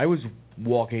 Because I was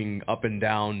walking up and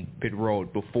down pit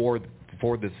road before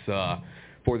this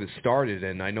started,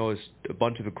 and I noticed a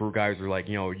bunch of the crew guys were like,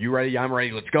 you ready? I'm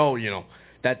ready. Let's go.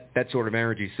 That sort of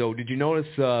energy. So did you notice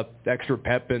extra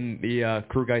pep in the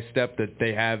crew guy step that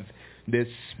they have this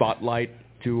spotlight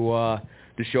to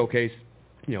showcase,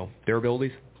 their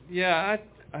abilities? Yeah,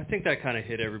 I think that kind of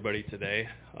hit everybody today.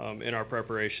 In our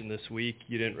preparation this week,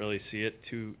 you didn't really see it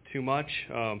too much.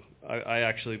 I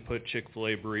actually put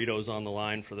Chick-fil-A burritos on the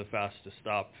line for the fastest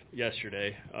stop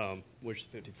yesterday, which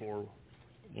 54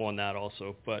 won that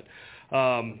also. But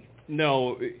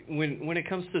no, when it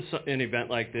comes to an event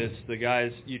like this, the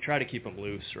guys, you try to keep them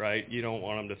loose, right? You don't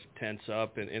want them to tense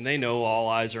up, and they know all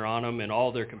eyes are on them, and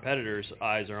all their competitors'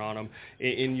 eyes are on them,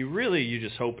 and you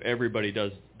just hope everybody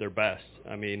does their best.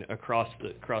 I mean, across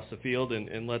the field,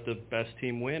 and let the best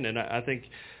team win. And I think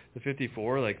the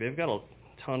 54, they've got a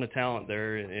ton of talent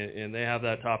there, and they have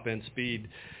that top end speed,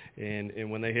 and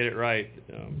when they hit it right.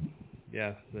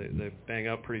 Yeah, they bang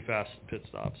up pretty fast pit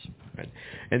stops. Right.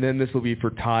 And then this will be for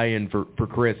Ty and for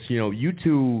Chris. You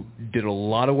two did a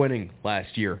lot of winning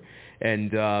last year,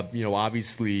 and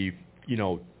obviously,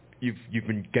 you've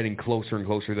been getting closer and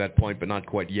closer to that point, but not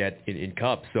quite yet in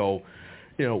Cup. So,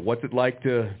 what's it like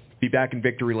to be back in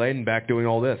victory lane and back doing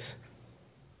all this?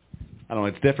 I don't know.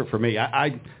 It's different for me.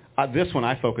 This one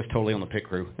I focus totally on the pit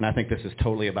crew, and I think this is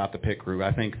totally about the pit crew.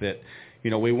 I think that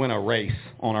we win a race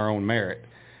on our own merit.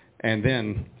 And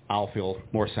then I'll feel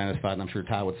more satisfied, and I'm sure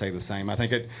Ty would say the same. I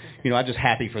think I'm just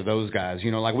happy for those guys.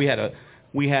 We had a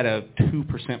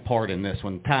 2% part in this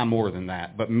one, Ty more than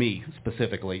that, but me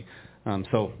specifically.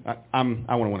 So I want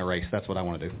to win a race. That's what I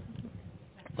want to do.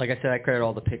 Like I said, I credit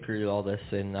all the pit crew to all this,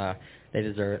 and they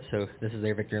deserve it. So this is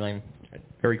their victory lane.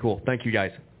 Very cool. Thank you,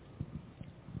 guys.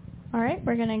 All right,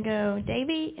 we're going to go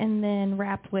Davey and then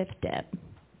wrap with Deb.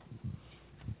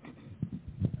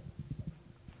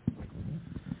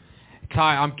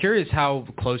 Ty, I'm curious how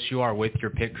close you are with your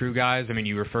pit crew guys. I mean,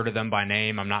 you refer to them by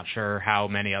name. I'm not sure how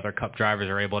many other Cup drivers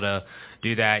are able to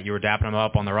do that. You were dapping them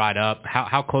up on the ride up.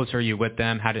 How close are you with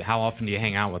them? How often do you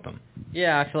hang out with them?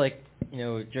 Yeah, I feel like,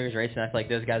 Joey's Racing, I feel like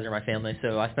those guys are my family,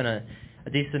 so I spend a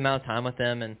decent amount of time with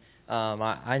them, and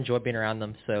I enjoy being around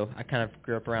them. So I kind of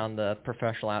grew up around the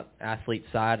professional athlete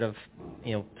side of,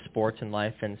 sports and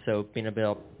life, and so being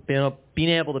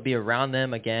able to be around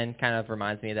them again kind of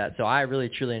reminds me of that. So I really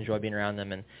truly enjoy being around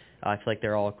them, and I feel like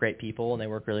they're all great people and they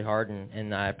work really hard,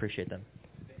 and I appreciate them.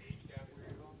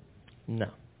 No,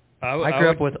 I grew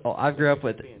up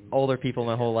with older people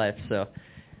my whole life, so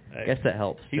I guess that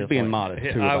helps. He's being modest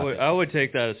too. I would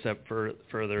take that a step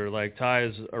further. Like, Ty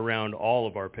is around all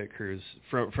of our pit crews,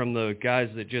 from the guys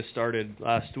that just started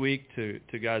last week to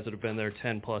guys that have been there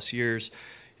 10 plus years.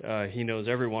 He knows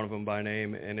every one of them by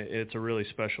name, and it's a really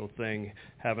special thing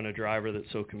having a driver that's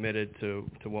so committed to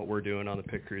what we're doing on the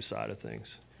pit crew side of things.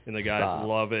 And the guys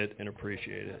love it and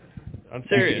appreciate it. I'm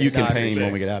serious. You can pay him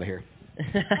when we get out of here.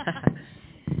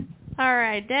 All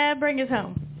right, Deb, bring us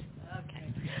home.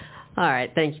 All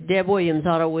right, thank you. Deb Williams,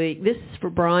 Auto Week. This is for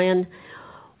Brian.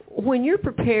 When you're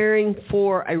preparing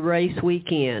for a race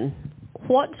weekend,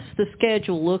 what's the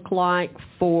schedule look like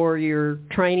for your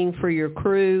training for your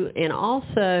crew? And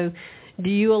also, do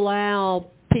you allow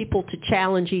people to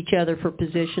challenge each other for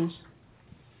positions?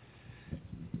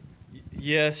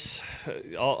 Yes,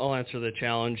 I'll answer the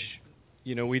challenge.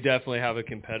 We definitely have a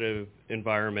competitive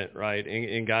environment, right?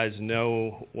 And guys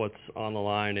know what's on the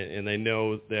line, and they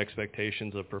know the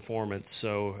expectations of performance.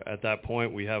 So at that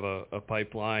point, we have a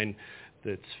pipeline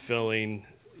that's filling.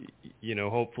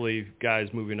 Hopefully guys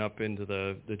moving up into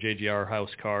the JGR house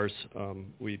cars.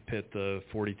 We pit the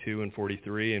 42 and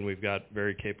 43, and we've got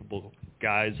very capable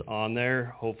guys on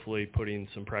there, hopefully putting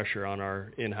some pressure on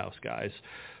our in-house guys.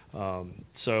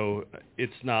 So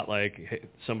it's not like, hey,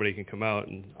 somebody can come out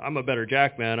and I'm a better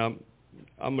jack man. I'm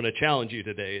going to challenge you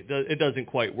today. It doesn't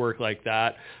quite work like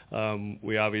that.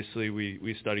 We obviously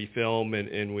we study film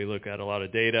and we look at a lot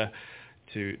of data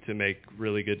to make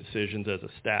really good decisions as a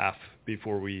staff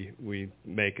before we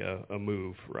make a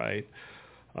move, right?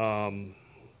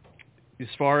 As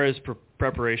far as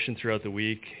preparation throughout the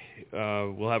week,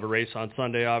 we'll have a race on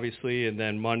Sunday, obviously, and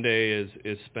then Monday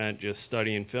is spent just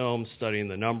studying film, studying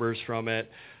the numbers from it,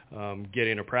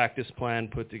 getting a practice plan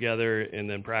put together, and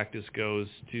then practice goes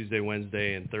Tuesday,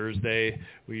 Wednesday, and Thursday.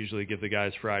 We usually give the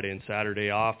guys Friday and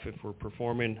Saturday off if we're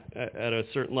performing at a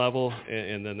certain level,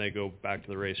 and then they go back to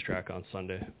the racetrack on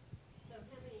Sunday.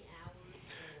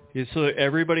 Yeah, so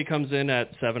everybody comes in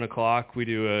at 7 o'clock. We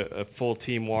do a full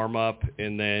team warm-up,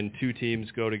 and then 2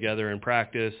 teams go together and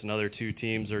practice. Another 2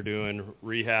 teams are doing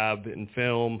rehab and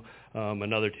film.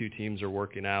 Another 2 teams are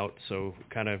working out. So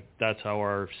kind of that's how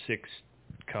our 6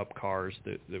 Cup cars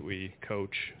that we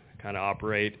coach kind of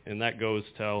operate. And that goes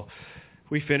till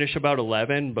we finish about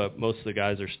 11, but most of the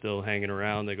guys are still hanging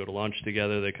around. They go to lunch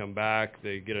together. They come back.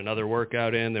 They get another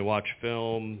workout in. They watch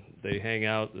film. They hang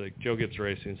out. Like, Joe Gibbs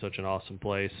Racing is such an awesome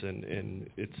place, and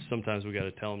it's sometimes we got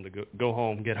to tell them to go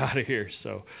home, get out of here.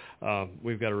 So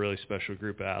we've got a really special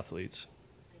group of athletes.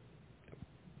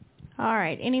 All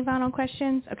right. Any final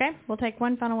questions? Okay. We'll take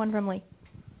one final one from Lee.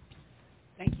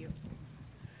 Thank you.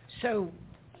 So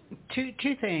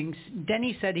two things.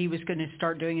 Denny said he was going to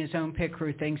start doing his own pit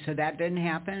crew thing, so that didn't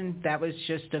happen. That was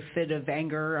just a fit of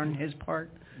anger on his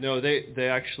part. No, they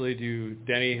actually do.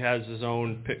 Denny has his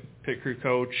own pit crew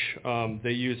coach.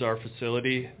 They use our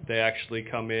facility. They actually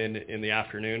come in the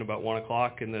afternoon about 1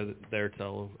 o'clock, and they're there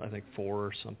till I think 4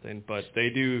 or something. But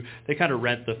they kind of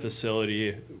rent the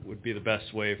facility. Would be the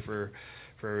best way for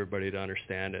everybody to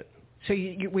understand it. So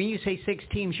when you say 6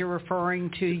 teams, you're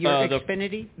referring to your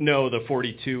Xfinity? No, the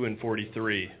 42 and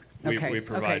 43. Okay. We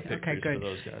provide pit crews good. for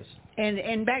those guys.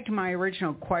 And back to my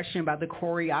original question about the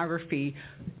choreography.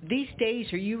 These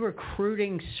days, are you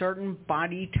recruiting certain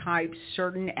body types,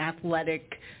 certain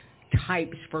athletic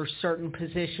types for certain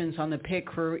positions on the pit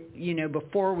crew?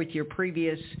 Before with your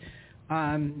previous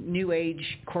new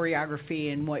age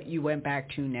choreography and what you went back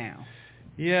to now.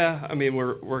 Yeah, I mean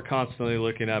we're constantly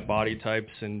looking at body types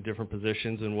and different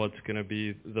positions and what's going to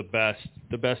be the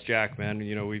best jackman.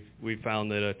 We've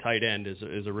found that a tight end is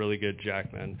a really good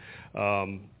jackman.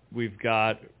 We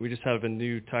just have a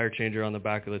new tire changer on the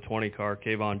back of the 20 car,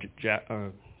 KJ.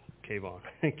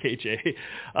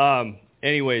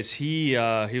 Anyways, he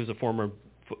was a former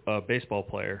baseball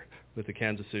player with the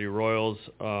Kansas City Royals.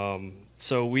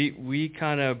 So we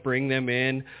kind of bring them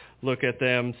in, look at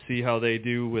them, see how they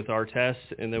do with our tests,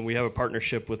 and then we have a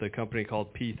partnership with a company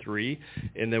called P3,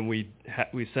 and then we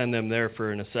send them there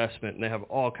for an assessment, and they have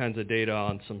all kinds of data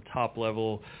on some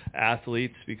top-level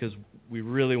athletes because we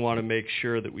really want to make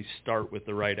sure that we start with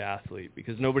the right athlete,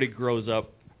 because nobody grows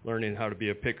up learning how to be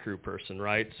a pit crew person,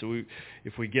 right? So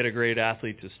if we get a great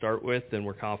athlete to start with, then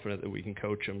we're confident that we can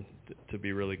coach them to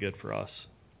be really good for us.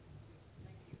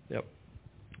 Yep.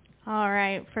 All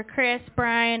right. For Chris,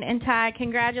 Brian, and Ty,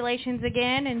 congratulations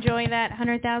again. Enjoy that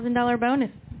 $100,000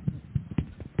 bonus.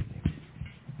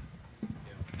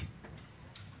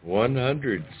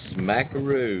 100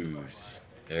 smackaroos,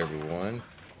 everyone.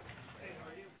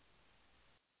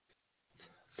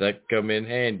 That come in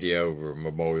handy over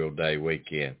Memorial Day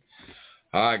weekend.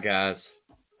 All right, guys.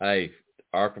 Hey,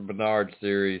 ARCA Bernard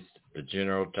Series, the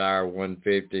General Tire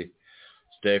 150,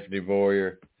 Stephanie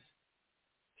Moyer,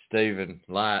 Stephen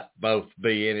Leicht, both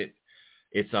be in it.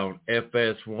 It's on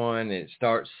FS1, and it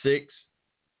starts 6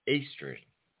 Eastern,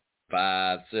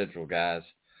 5 Central, guys.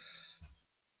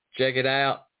 Check it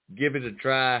out. Give it a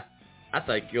try. I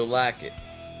think you'll like it.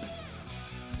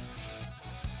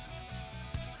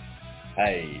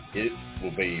 Hey, it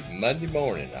will be Monday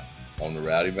morning on the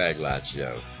Rowdy Maglite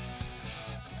Show.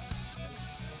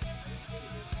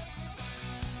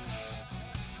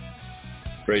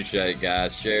 Appreciate it,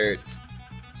 guys. Share it.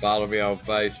 Follow me on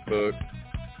Facebook,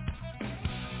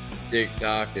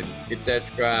 TikTok, and hit that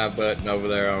subscribe button over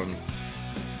there on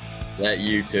that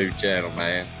YouTube channel,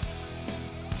 man.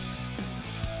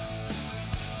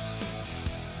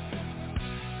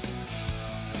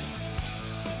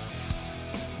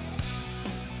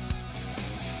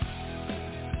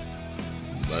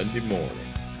 Monday morning.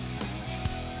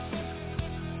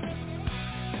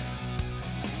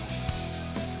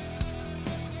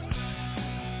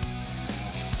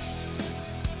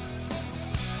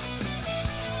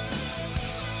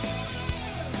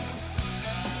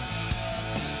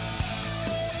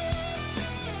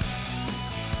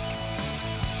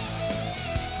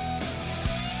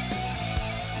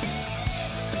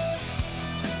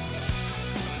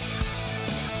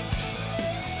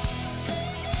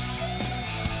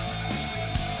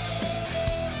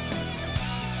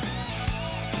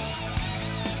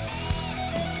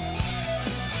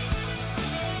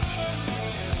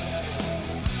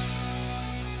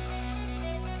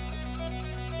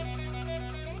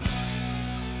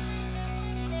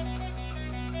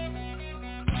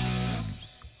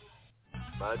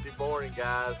 Monday morning,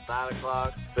 guys, 9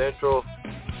 o'clock Central,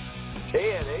 10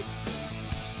 Eastern,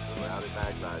 the Rowdy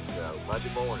Maglite Show,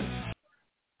 Monday morning.